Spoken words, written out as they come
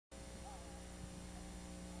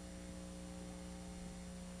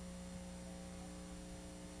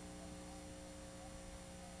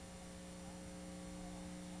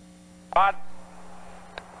Trot.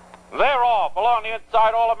 They're off. Along the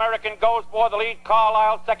inside, All-American goes for the lead.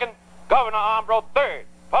 Carlisle second. Governor Ambro third.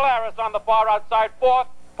 Polaris on the far outside fourth.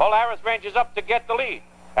 Polaris ranges up to get the lead.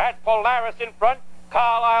 That's Polaris in front.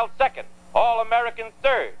 Carlisle second. All-American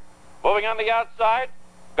third. Moving on the outside,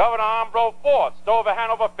 Governor Ambro fourth. Stover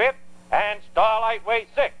Hanover fifth. And Starlight Way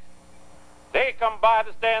sixth. They come by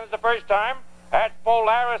the stands the first time. That's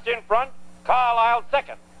Polaris in front. Carlisle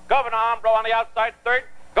second. Governor Ambro on the outside third.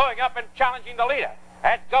 Going up and challenging the leader.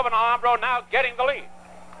 That's Governor Ambro now getting the lead.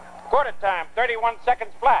 Quarter time, 31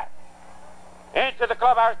 seconds flat. Into the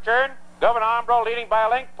clubhouse turn. Governor Ambro leading by a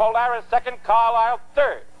length. Polaris second. Carlisle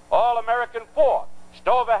third. All-American fourth.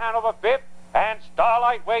 Stover Hanover fifth. And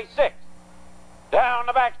Starlight Way sixth. Down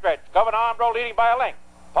the backstretch. Governor Ambro leading by a length.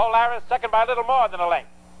 Polaris second by a little more than a length.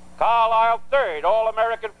 Carlisle third.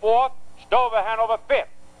 All-American fourth. Stover Hanover fifth.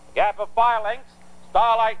 Gap of 5 lengths.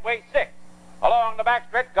 Starlight Way sixth. Along the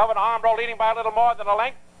backstretch, Governor Ambro leading by a little more than a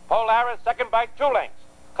length. Polaris second by 2 lengths.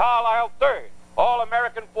 Carlisle third.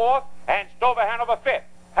 All-American fourth. And Stover Hanover fifth.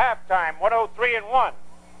 Halftime, 103-1.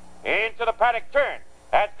 Into the paddock turn.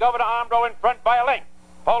 That's Governor Ambro in front by a length.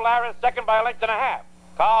 Polaris second by a length and a half.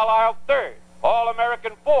 Carlisle third.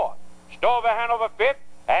 All-American fourth. Stover Hanover fifth.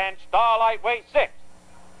 And Starlight Way sixth.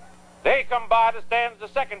 They come by the stands the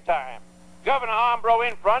second time. Governor Ambro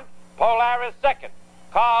in front. Polaris second.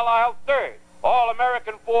 Carlisle third.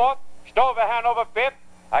 All-American fourth. Stover Hanover fifth.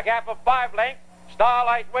 A gap of 5 lengths.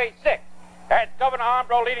 Starlight Way sixth. That's Governor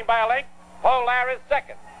Ambro leading by a length. Polaris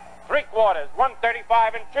second. 3/4,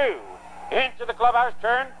 135-2. Into the clubhouse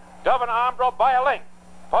turn. Governor Ambro by a length.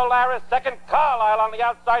 Polaris second. Carlisle on the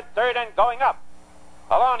outside third and going up.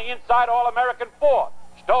 Along the inside, All-American fourth.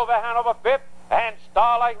 Stover Hanover fifth. And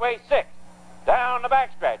Starlight Way sixth. Down the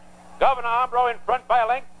backstretch. Governor Ambro in front by a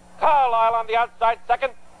length. Carlisle on the outside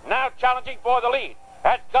second. Now challenging for the lead.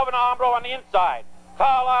 That's Governor Ambro on the inside.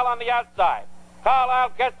 Carlisle on the outside.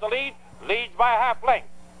 Carlisle gets the lead. Leads by a half length.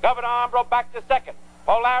 Governor Ambro back to second.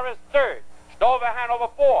 Polaris third. Stover Hanover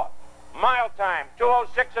fourth. Mile time,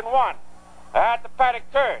 2:06-1. At the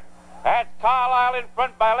paddock turn. That's Carlisle in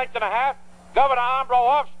front by a length and a half. Governor Ambro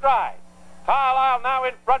off stride. Carlisle now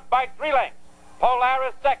in front by 3 lengths.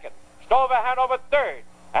 Polaris second. Stover Hanover third.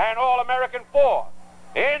 And All-American fourth.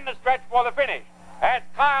 In the stretch for the finish. That's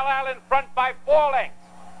Carlisle in front by 4 lengths.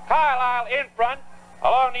 Carlisle in front.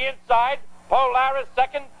 Along the inside, Polaris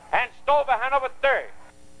second. And Stover Hanover third.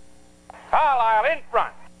 Carlisle in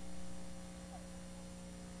front.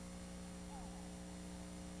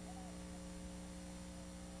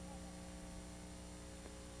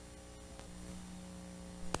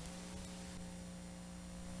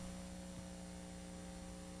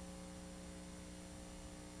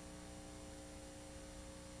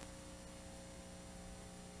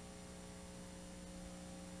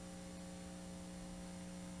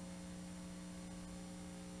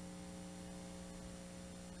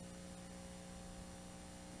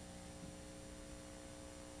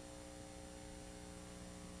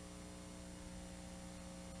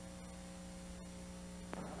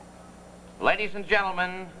 Ladies and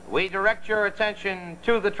gentlemen, we direct your attention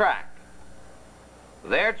to the track.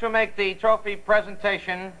 There to make the trophy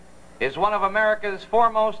presentation is one of America's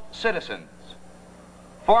foremost citizens,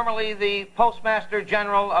 formerly the Postmaster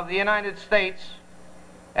General of the United States,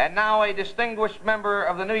 and now a distinguished member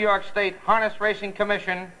of the New York State Harness Racing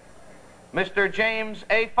Commission, Mr. James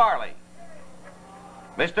A. Farley.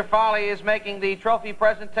 Mr. Farley is making the trophy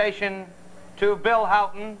presentation to Bill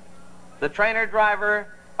Haughton, the trainer-driver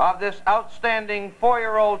of this outstanding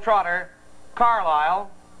 4-year-old trotter, Carlisle,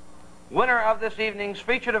 winner of this evening's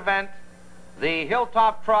featured event, the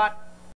Hilltop Trot